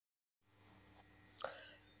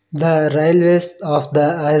The railways of the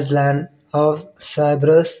island of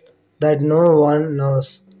Cyprus that no one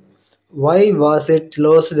knows. Why was it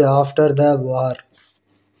closed after the war?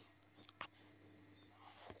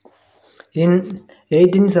 In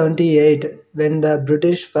 1878, when the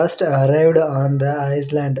British first arrived on the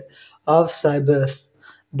island of Cyprus,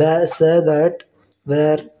 they said that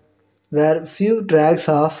there were few tracks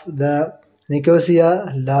of the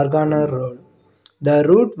Nicosia-Largana road. The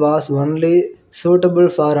route was only suitable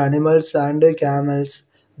for animals and camels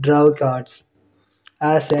draw carts.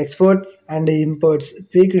 As exports and imports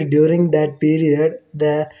peaked during that period,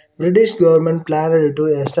 the British government planned to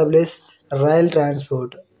establish rail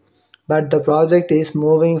transport, but the project is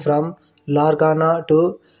moving from Larkana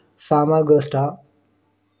to Famagusta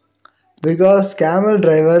because camel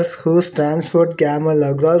drivers who transport camel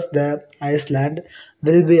across the island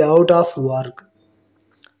will be out of work.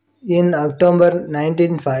 In October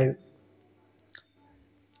 1905,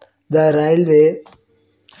 the railway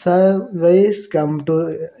surveys come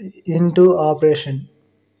into operation.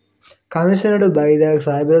 Commissioned by the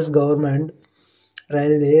Cyprus government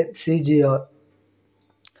railway CGR,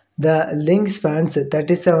 the link spans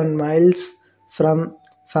 37 miles from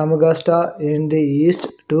Famagusta in the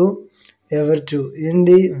east to Everchu in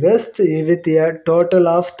the west with a total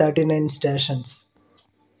of 39 stations.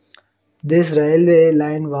 This railway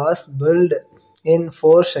line was built in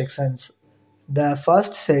four sections. The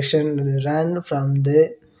first section ran from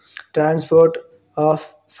the transport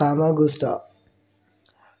of Famagusta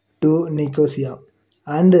to Nicosia,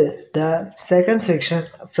 and the second section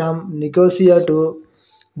from Nicosia to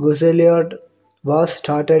Guseliot was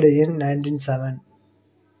started in 1907.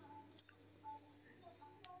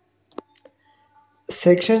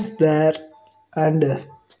 Sections there and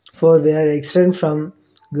four were extended from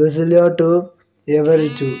Guseliot to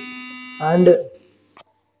Everichu and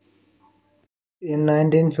in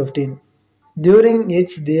 1915. During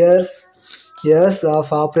its years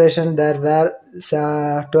of operation, there were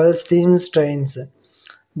 12 steam trains.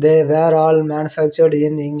 They were all manufactured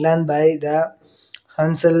in England by the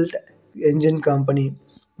Hansel Engine Company.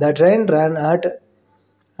 The train ran at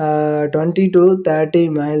 20 to 30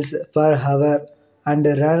 miles per hour and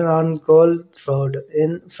ran on coal road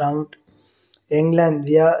in from England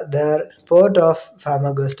via the port of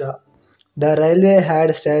Famagusta. The railway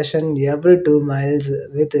had station every 2 miles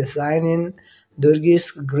with a sign in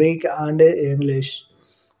Turkish, Greek and English.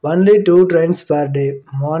 Only two trains per day,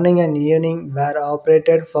 morning and evening, were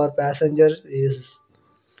operated for passenger use.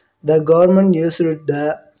 The government used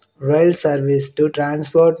the rail service to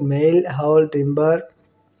transport mail, haul timber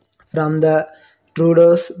from the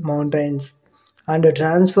Trudeau's mountains and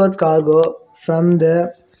transport cargo from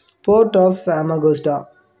the port of Famagusta.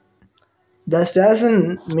 The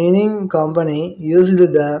station mining company used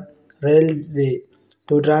the railway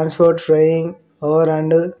to transport freight ore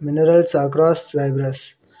and minerals across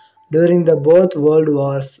Cyprus during the both world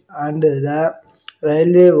wars, and the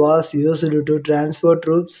railway was used to transport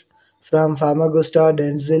troops from Famagusta,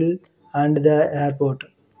 Denzil and the airport.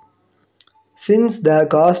 Since the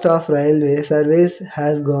cost of railway service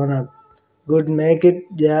has gone up, would make it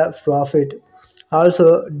a profit.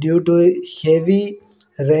 Also, due to heavy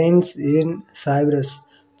rains in Cyprus,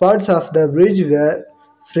 parts of the bridge were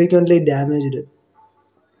frequently damaged.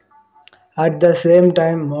 At the same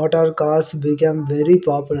time, motor cars became very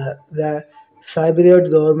popular. The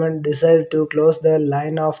Cypriot government decided to close the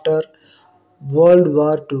line after World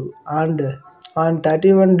War II, and on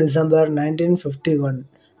 31 December 1951,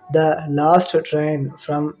 the last train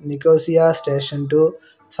from Nicosia station to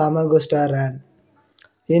Famagusta ran.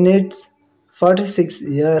 In its 46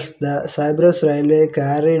 years, the Cyprus Railway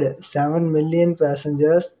carried 7 million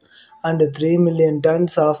passengers and 3 million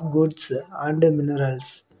tons of goods and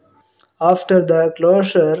minerals. After the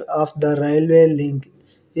closure of the railway link,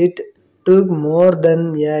 it took more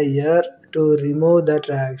than a year to remove the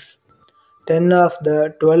tracks. 10 of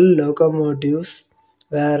the 12 locomotives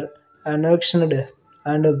were annexed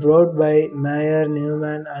and brought by Mayor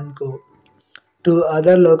Newman and Co. Two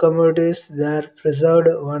other locomotives were preserved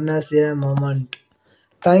one as a monument.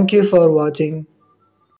 Thank you for watching.